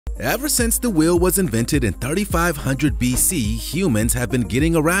Ever since the wheel was invented in 3500 BC, humans have been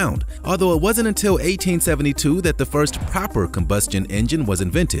getting around, although it wasn't until 1872 that the first proper combustion engine was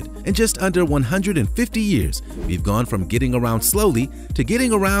invented. In just under 150 years, we've gone from getting around slowly to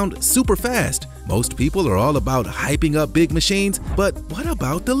getting around super fast. Most people are all about hyping up big machines, but what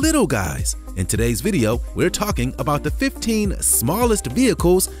about the little guys? In today's video, we're talking about the 15 smallest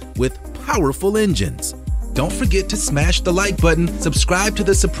vehicles with powerful engines. Don't forget to smash the like button, subscribe to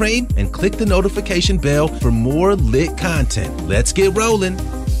The Supreme, and click the notification bell for more lit content. Let's get rolling.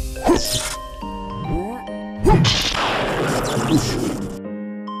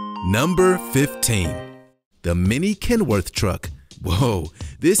 Number 15. The Mini Kenworth Truck. Whoa,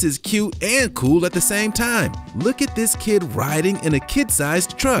 this is cute and cool at the same time. Look at this kid riding in a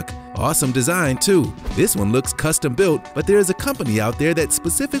kid-sized truck. Awesome design too. This one looks custom built, but there is a company out there that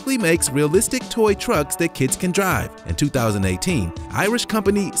specifically makes realistic toy trucks that kids can drive. In 2018, Irish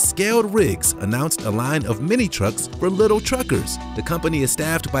company Scaled Rigs announced a line of mini trucks for little truckers. The company is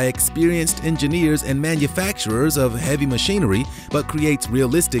staffed by experienced engineers and manufacturers of heavy machinery, but creates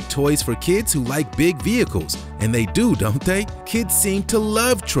realistic toys for kids who like big vehicles. And they do, don't they? Kids seem to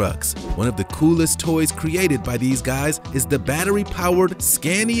love trucks. One of the coolest toys created by these guys is the battery-powered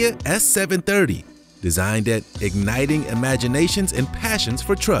Scania S730, designed at igniting imaginations and passions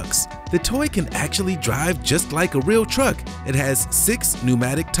for trucks. The toy can actually drive just like a real truck. It has 6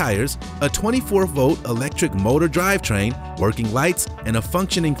 pneumatic tires, a 24-volt electric motor drivetrain, working lights, and a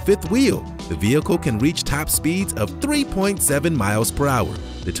functioning 5th wheel. The vehicle can reach top speeds of 3.7 miles per hour.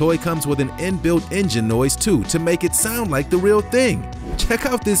 The toy comes with an inbuilt engine noise too to make it sound like the real thing. Check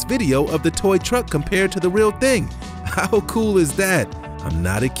out this video of the toy truck compared to the real thing. How cool is that? I'm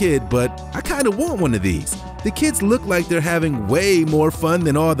not a kid, but I kind of want one of these. The kids look like they're having way more fun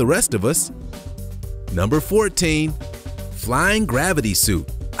than all the rest of us. Number 14. Flying Gravity Suit.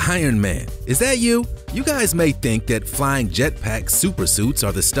 Iron Man. Is that you? You guys may think that flying jetpack supersuits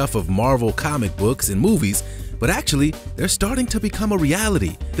are the stuff of Marvel comic books and movies, but actually, they're starting to become a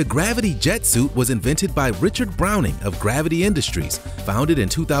reality. The Gravity Jet Suit was invented by Richard Browning of Gravity Industries. Founded in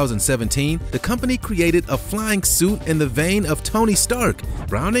 2017, the company created a flying suit in the vein of Tony Stark.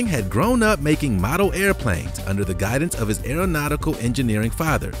 Browning had grown up making model airplanes under the guidance of his aeronautical engineering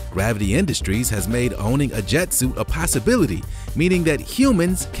father. Gravity Industries has made owning a jet suit a possibility, meaning that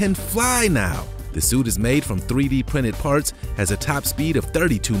humans can fly now. The suit is made from 3D printed parts, has a top speed of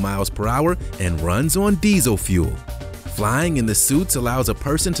 32 miles per hour, and runs on diesel fuel. Flying in the suits allows a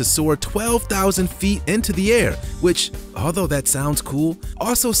person to soar 12,000 feet into the air, which, although that sounds cool,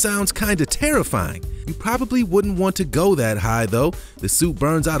 also sounds kinda terrifying. You probably wouldn't want to go that high though. The suit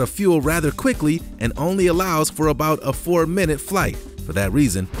burns out of fuel rather quickly and only allows for about a 4-minute flight. For that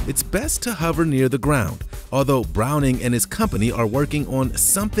reason, it's best to hover near the ground. Although Browning and his company are working on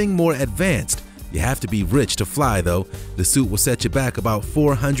something more advanced. You have to be rich to fly though. The suit will set you back about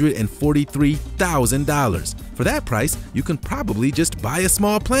 $443,000. For that price, you can probably just buy a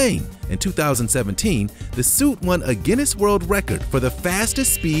small plane. In 2017, the suit won a Guinness World Record for the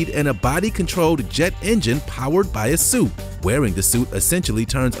fastest speed in a body-controlled jet engine powered by a suit. Wearing the suit essentially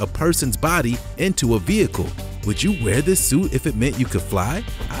turns a person's body into a vehicle. Would you wear this suit if it meant you could fly?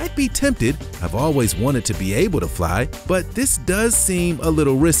 I'd be tempted. I've always wanted to be able to fly, but this does seem a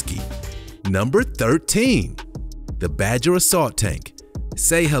little risky. Number 13. The Badger Assault Tank.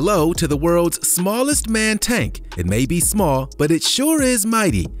 Say hello to the world's smallest man tank. It may be small, but it sure is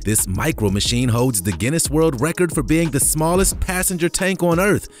mighty. This micro machine holds the Guinness World Record for being the smallest passenger tank on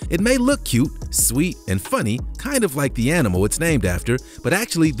Earth. It may look cute, sweet, and funny, kind of like the animal it's named after, but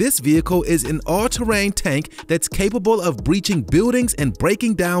actually this vehicle is an all-terrain tank that's capable of breaching buildings and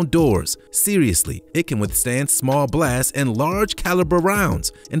breaking down doors. Seriously, it can withstand small blasts and large caliber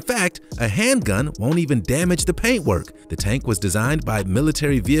rounds. In fact, a handgun won't even damage the paintwork. The tank was designed by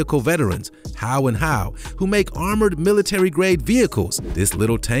military vehicle veterans, Howe & Howe, who make armored military-grade vehicles. This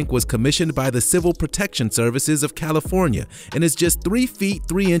little tank was commissioned by the Civil Protection Services of California and is just 3 feet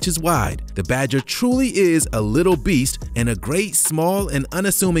 3 inches wide. The Badger truly is a little beast and a great small and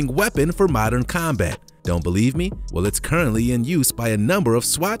unassuming weapon for modern combat. Don't believe me? Well, it's currently in use by a number of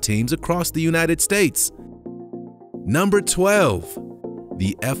SWAT teams across the United States. Number 12.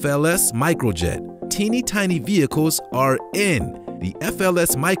 The FLS Microjet. Teeny tiny vehicles are in. The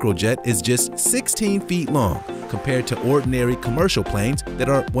FLS Microjet is just 16 feet long compared to ordinary commercial planes that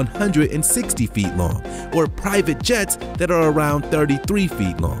are 160 feet long, or private jets that are around 33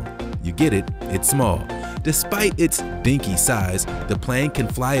 feet long. You get it, it's small. Despite its dinky size, the plane can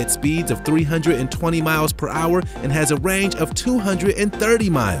fly at speeds of 320 miles per hour and has a range of 230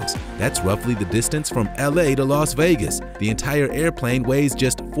 miles. That's roughly the distance from LA to Las Vegas. The entire airplane weighs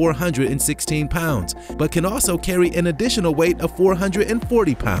just 416 pounds, but can also carry an additional weight of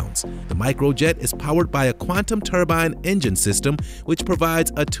 440 pounds. The microjet is powered by a quantum turbine engine system, which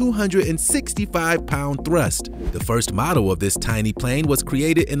provides a 265-pound thrust. The first model of this tiny plane was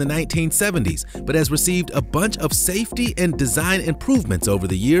created in the 1970s, but has received a bunch of safety and design improvements over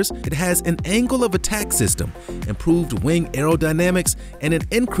the years. It has an angle of attack system, improved wing aerodynamics, and an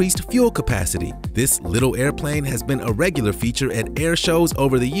increased fuel capacity. This little airplane has been a regular feature at air shows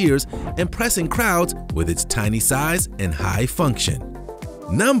over the years, impressing crowds with its tiny size and high function.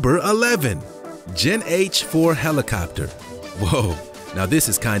 Number 11. Gen H-4 helicopter. Whoa, now this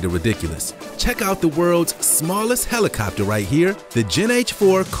is kinda ridiculous. Check out the world's smallest helicopter right here. The Gen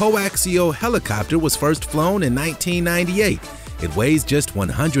H-4 coaxial helicopter was first flown in 1998. It weighs just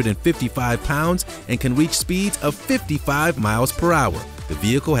 155 pounds and can reach speeds of 55 miles per hour. The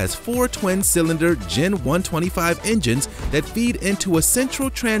vehicle has 4 twin-cylinder Gen 125 engines that feed into a central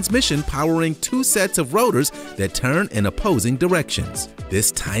transmission powering 2 sets of rotors that turn in opposing directions.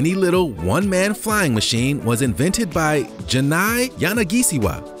 This tiny little one-man flying machine was invented by Janai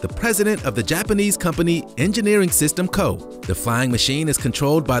Yanagisiwa, the president of the Japanese company Engineering System Co. The flying machine is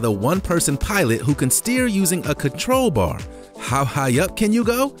controlled by the one-person pilot who can steer using a control bar. How high up can you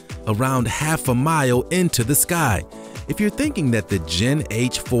go? Around half a mile into the sky. If you're thinking that the Gen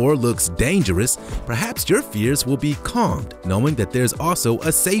H-4 looks dangerous, perhaps your fears will be calmed knowing that there's also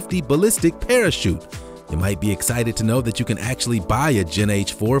a safety ballistic parachute. You might be excited to know that you can actually buy a Gen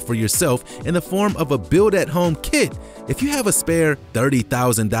H-4 for yourself in the form of a build-at-home kit. If you have a spare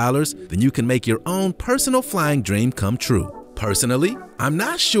 $30,000, then you can make your own personal flying dream come true. Personally, I'm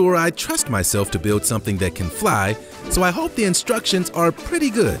not sure I trust myself to build something that can fly, so I hope the instructions are pretty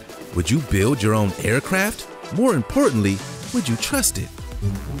good. Would you build your own aircraft? More importantly, would you trust it?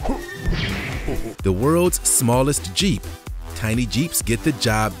 The world's smallest Jeep. Tiny Jeeps get the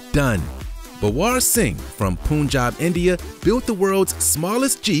job done. Bawar Singh from Punjab, India, built the world's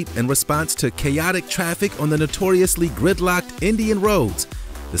smallest Jeep in response to chaotic traffic on the notoriously gridlocked Indian roads.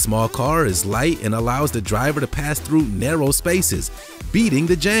 The small car is light and allows the driver to pass through narrow spaces, beating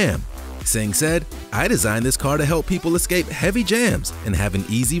the jam. Singh said, "I designed this car to help people escape heavy jams and have an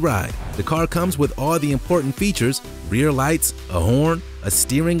easy ride." The car comes with all the important features: rear lights, a horn, a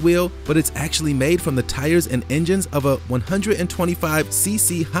steering wheel, but it's actually made from the tires and engines of a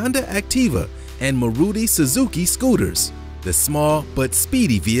 125cc Honda Activa and Maruti Suzuki scooters. The small but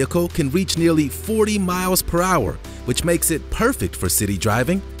speedy vehicle can reach nearly 40 miles per hour, which makes it perfect for city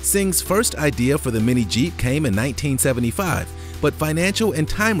driving. Singh's first idea for the mini Jeep came in 1975, but financial and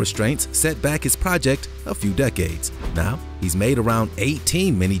time restraints set back his project a few decades. Now, he's made around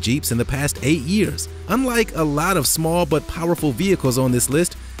 18 mini Jeeps in the past 8 years. Unlike a lot of small but powerful vehicles on this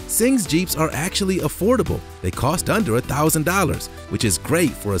list, Singh's Jeeps are actually affordable. They cost under $1,000, which is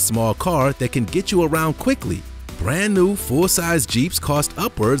great for a small car that can get you around quickly. Brand new full-size Jeeps cost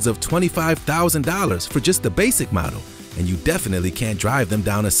upwards of $25,000 for just the basic model, and you definitely can't drive them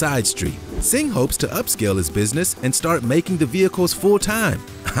down a side street. Singh hopes to upscale his business and start making the vehicles full-time.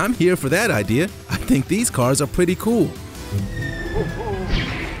 I'm here for that idea. I think these cars are pretty cool.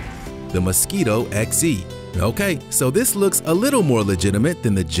 The Mosquito XE. Okay, so this looks a little more legitimate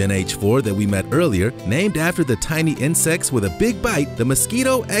than the Gen H-4 that we met earlier. Named after the tiny insects with a big bite, the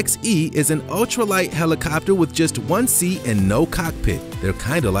Mosquito XE is an ultralight helicopter with just one seat and no cockpit. They're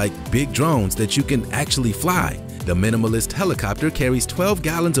kinda like big drones that you can actually fly. The minimalist helicopter carries 12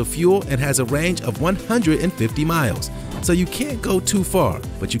 gallons of fuel and has a range of 150 miles. So you can't go too far,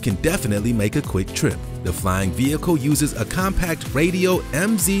 but you can definitely make a quick trip. The flying vehicle uses a compact radio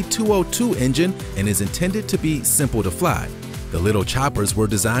MZ202 engine and is intended to be simple to fly. The little choppers were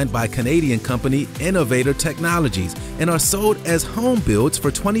designed by Canadian company Innovator Technologies and are sold as home builds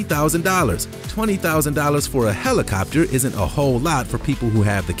for $20,000. $20,000 for a helicopter isn't a whole lot for people who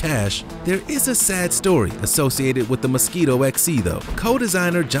have the cash. There is a sad story associated with the Mosquito XE though.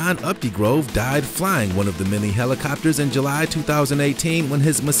 Co-designer John Updegrove died flying one of the mini helicopters in July 2018 when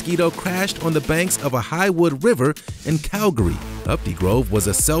his Mosquito crashed on the banks of a Highwood River in Calgary. Updegrove was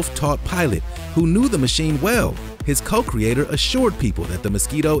a self-taught pilot who knew the machine well. His co-creator assured people that the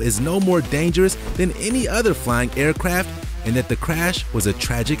Mosquito is no more dangerous than any other flying aircraft and that the crash was a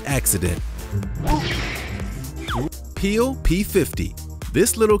tragic accident. Peel P50.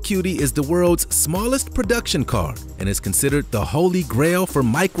 This little cutie is the world's smallest production car and is considered the holy grail for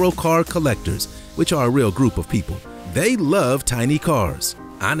micro-car collectors, which are a real group of people. They love tiny cars.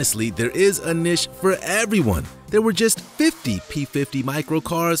 Honestly, there is a niche for everyone. There were just 50 P50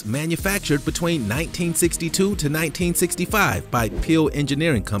 microcars manufactured between 1962 to 1965 by Peel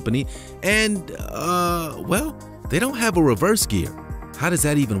Engineering Company, and, well, they don't have a reverse gear. How does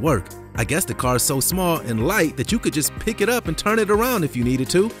that even work? I guess the car is so small and light that you could just pick it up and turn it around if you needed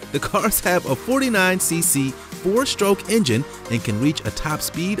to. The cars have a 49cc 4-stroke engine and can reach a top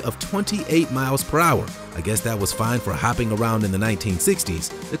speed of 28 miles per hour. I guess that was fine for hopping around in the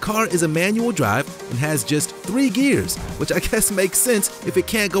 1960s. The car is a manual drive and has just 3 gears, which I guess makes sense if it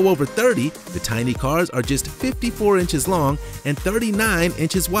can't go over 30. The tiny cars are just 54 inches long and 39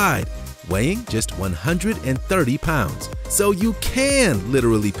 inches wide, weighing just 130 pounds. So you can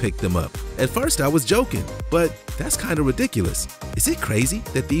literally pick them up. At first I was joking, but that's kind of ridiculous. Is it crazy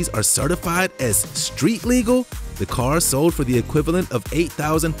that these are certified as street legal? The cars sold for the equivalent of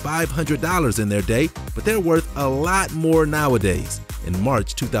 $8,500 in their day, but they're worth a lot more nowadays. In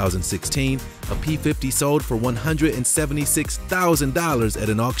March 2016, a P50 sold for $176,000 at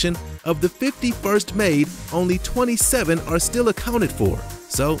an auction. Of the 50 first made, only 27 are still accounted for.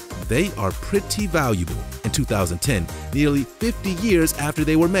 So they are pretty valuable. In 2010, nearly 50 years after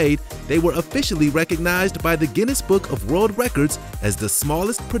they were made, they were officially recognized by the Guinness Book of World Records as the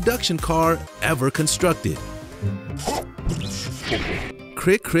smallest production car ever constructed.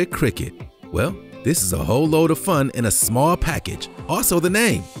 Crick, crick, cricket. Well, this is a whole load of fun in a small package. Also, the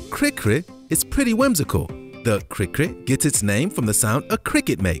name, Crick Crick, is pretty whimsical. The Crick Crick gets its name from the sound a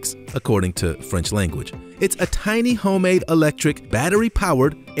cricket makes, according to French language. It's a tiny homemade electric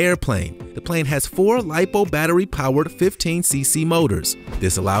battery-powered airplane. The plane has 4 LiPo battery-powered 15cc motors.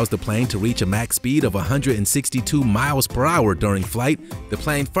 This allows the plane to reach a max speed of 162 miles per hour during flight. The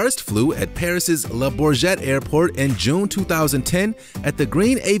plane first flew at Paris's Le Bourget Airport in June 2010 at the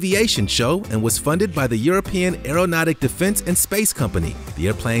Green Aviation Show and was funded by the European Aeronautic Defense and Space Company. The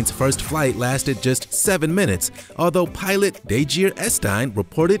airplane's first flight lasted just 7 minutes, although pilot Dajir Estein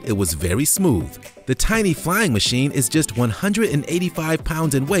reported it was very smooth. The tiny flying machine is just 185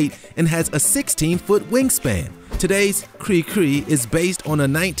 pounds in weight and has a 16-foot wingspan. Today's Cree Cree is based on a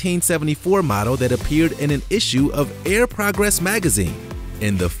 1974 model that appeared in an issue of Air Progress magazine.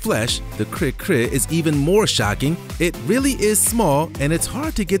 In the flesh, the Cree Cree is even more shocking. It really is small, and it's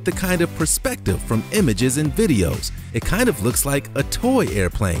hard to get the kind of perspective from images and videos. It kind of looks like a toy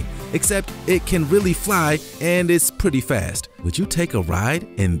airplane, except it can really fly and it's pretty fast. Would you take a ride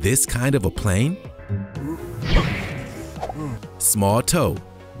in this kind of a plane? Small toe.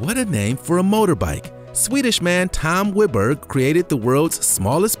 What a name for a motorbike. Swedish man Tom Wiberg created the world's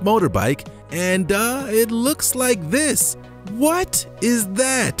smallest motorbike, and it looks like this. What is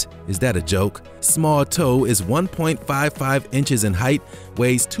that? Is that a joke? Small toe is 1.55 inches in height,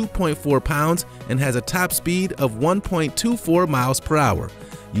 weighs 2.4 pounds, and has a top speed of 1.24 miles per hour.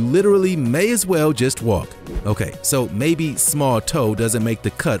 You literally may as well just walk. Okay, so maybe small toe doesn't make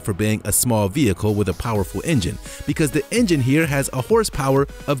the cut for being a small vehicle with a powerful engine, because the engine here has a horsepower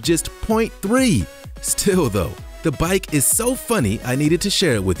of just 0.3. Still though, the bike is so funny I needed to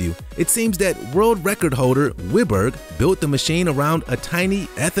share it with you. It seems that world record holder Wiberg built the machine around a tiny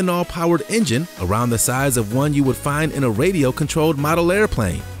ethanol-powered engine around the size of one you would find in a radio-controlled model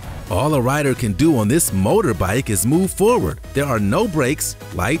airplane. All a rider can do on this motorbike is move forward. There are no brakes,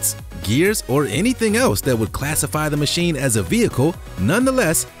 lights, gears, or anything else that would classify the machine as a vehicle.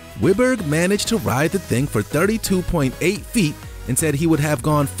 Nonetheless, Wiberg managed to ride the thing for 32.8 feet and said he would have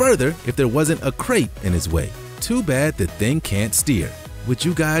gone further if there wasn't a crate in his way. Too bad the thing can't steer. Would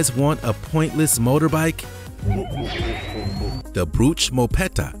you guys want a pointless motorbike? The Bruch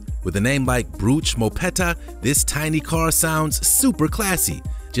Mopetta. With a name like Bruch Mopetta, this tiny car sounds super classy.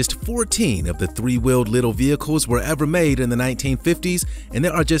 Just 14 of the 3-wheeled little vehicles were ever made in the 1950s, and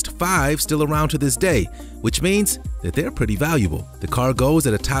there are just 5 still around to this day, which means that they're pretty valuable. The car goes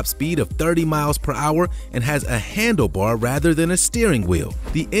at a top speed of 30 miles per hour and has a handlebar rather than a steering wheel.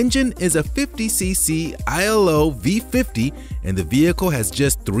 The engine is a 50cc ILO V50, and the vehicle has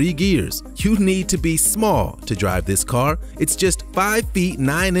just 3 gears. You need to be small to drive this car. It's just 5 feet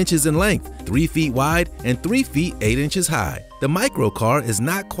 9 inches in length, 3 feet wide, and 3 feet 8 inches high. The microcar is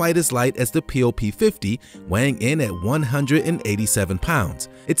not quite as light as the Peel P50, weighing in at 187 pounds.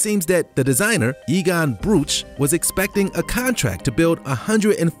 It seems that the designer, Egon Bruch, was expecting a contract to build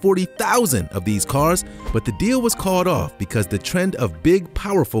 140,000 of these cars, but the deal was called off because the trend of big,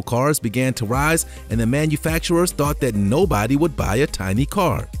 powerful cars began to rise and the manufacturers thought that nobody would buy a tiny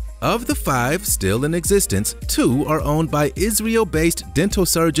car. Of the 5 still in existence, 2 are owned by Israel-based dental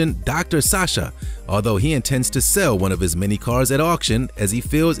surgeon Dr. Sasha, although he intends to sell one of his mini cars at auction as he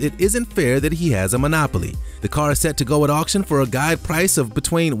feels it isn't fair that he has a monopoly. The car is set to go at auction for a guide price of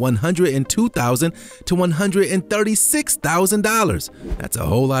between $102,000 to $136,000. That's a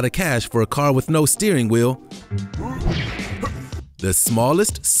whole lot of cash for a car with no steering wheel. The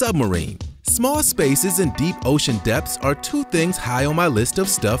smallest submarine. Small spaces and deep ocean depths are 2 things high on my list of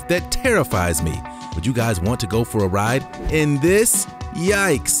stuff that terrifies me. Would you guys want to go for a ride in this?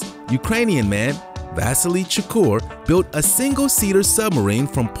 Yikes! Ukrainian man Vasily Chukur built a single-seater submarine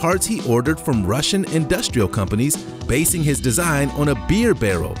from parts he ordered from Russian industrial companies, basing his design on a beer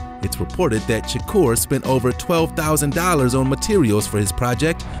barrel. It's reported that Chukur spent over $12,000 on materials for his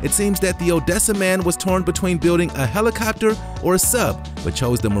project. It seems that the Odessa man was torn between building a helicopter or a sub, but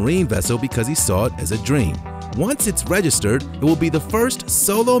chose the marine vessel because he saw it as a dream. Once it's registered, it will be the first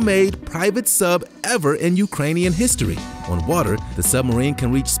solo-made private sub ever in Ukrainian history. On water, the submarine can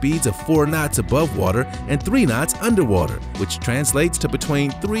reach speeds of 4 knots above water and 3 knots underwater, which translates to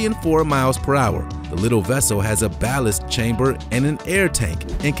between 3 and 4 miles per hour. The little vessel has a ballast chamber and an air tank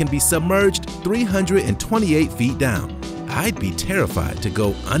and can be submerged 328 feet down. I'd be terrified to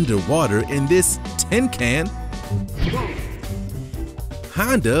go underwater in this tin can.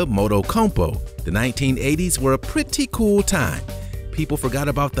 Honda Motocompo. The 1980s were a pretty cool time. People forgot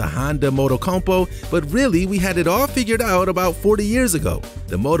about the Honda Motocompo, but really we had it all figured out about 40 years ago.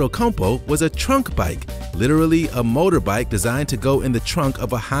 The Motocompo was a trunk bike, literally a motorbike designed to go in the trunk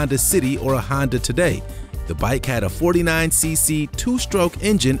of a Honda City or a Honda Today. The bike had a 49cc 2-stroke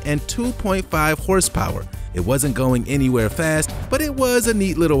engine and 2.5 horsepower. It wasn't going anywhere fast, but it was a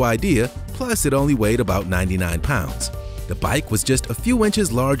neat little idea, plus it only weighed about 99 pounds. The bike was just a few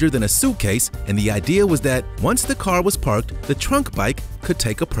inches larger than a suitcase, and the idea was that once the car was parked, the trunk bike could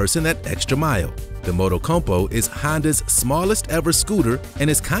take a person that extra mile. The Motocompo is Honda's smallest ever scooter and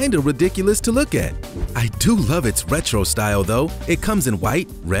is kinda ridiculous to look at. I do love its retro style though. It comes in white,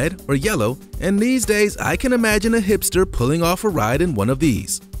 red, or yellow, and these days I can imagine a hipster pulling off a ride in one of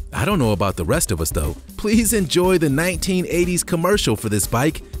these. I don't know about the rest of us though. Please enjoy the 1980s commercial for this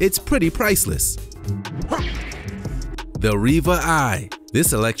bike. It's pretty priceless. The Riva I.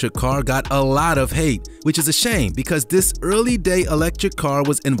 This electric car got a lot of hate, which is a shame because this early-day electric car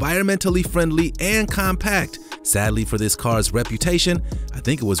was environmentally friendly and compact. Sadly for this car's reputation, I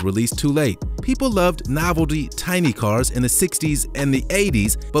think it was released too late. People loved novelty tiny cars in the 60s and the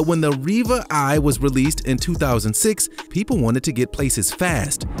 80s, but when the Riva I was released in 2006, people wanted to get places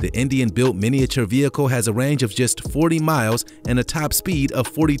fast. The Indian-built miniature vehicle has a range of just 40 miles and a top speed of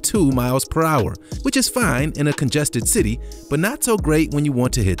 42 miles per hour, which is fine in a congested city, but not so great when you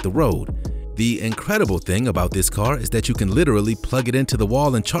want to hit the road. The incredible thing about this car is that you can literally plug it into the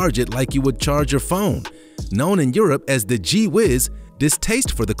wall and charge it like you would charge your phone. Known in Europe as the G-Wiz,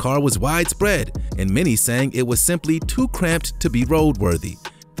 distaste for the car was widespread, and many saying it was simply too cramped to be roadworthy.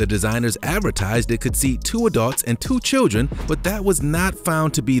 The designers advertised it could seat 2 adults and 2 children, but that was not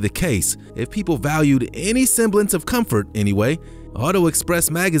found to be the case. If people valued any semblance of comfort anyway, Auto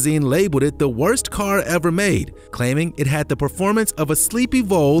Express magazine labeled it the worst car ever made, claiming it had the performance of a sleepy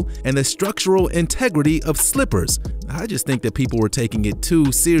vole and the structural integrity of slippers. I just think that people were taking it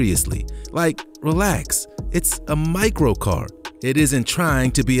too seriously. Like, relax, it's a micro car. It isn't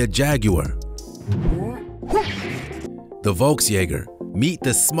trying to be a Jaguar. The Volksjager. Meet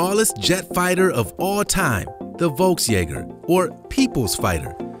the smallest jet fighter of all time, the Volksjager, or People's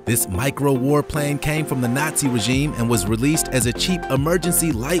Fighter. This micro warplane came from the Nazi regime and was released as a cheap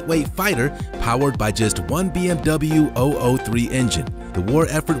emergency lightweight fighter powered by just one BMW 003 engine. The war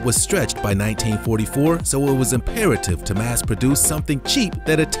effort was stretched by 1944, so it was imperative to mass produce something cheap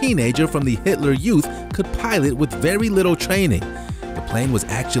that a teenager from the Hitler Youth could pilot with very little training. The plane was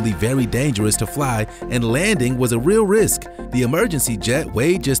actually very dangerous to fly, and landing was a real risk. The emergency jet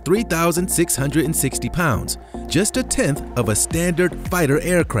weighed just 3,660 pounds, just a tenth of a standard fighter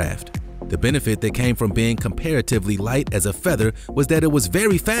aircraft. The benefit that came from being comparatively light as a feather was that it was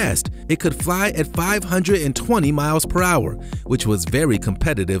very fast. It could fly at 520 miles per hour, which was very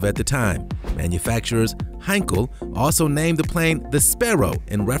competitive at the time. Manufacturers Heinkel also named the plane the Sparrow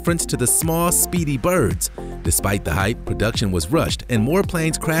in reference to the small, speedy birds. Despite the hype, production was rushed and more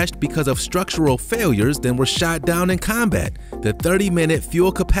planes crashed because of structural failures than were shot down in combat. The 30-minute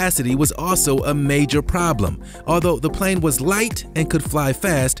fuel capacity was also a major problem. Although the plane was light and could fly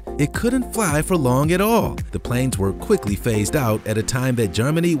fast, it couldn't fly for long at all. The planes were quickly phased out at a time that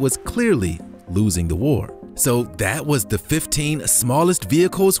Germany was clearly losing the war. So that was the 15 smallest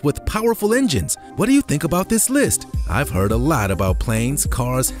vehicles with powerful engines. What do you think about this list? I've heard a lot about planes,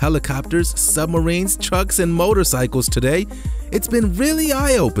 cars, helicopters, submarines, trucks, and motorcycles today. It's been really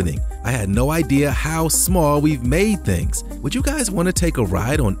eye-opening. I had no idea how small we've made things. Would you guys want to take a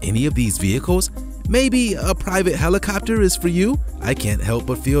ride on any of these vehicles? Maybe a private helicopter is for you? I can't help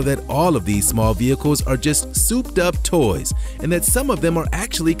but feel that all of these small vehicles are just souped-up toys, and that some of them are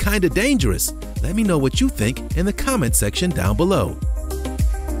actually kinda dangerous. Let me know what you think in the comment section down below.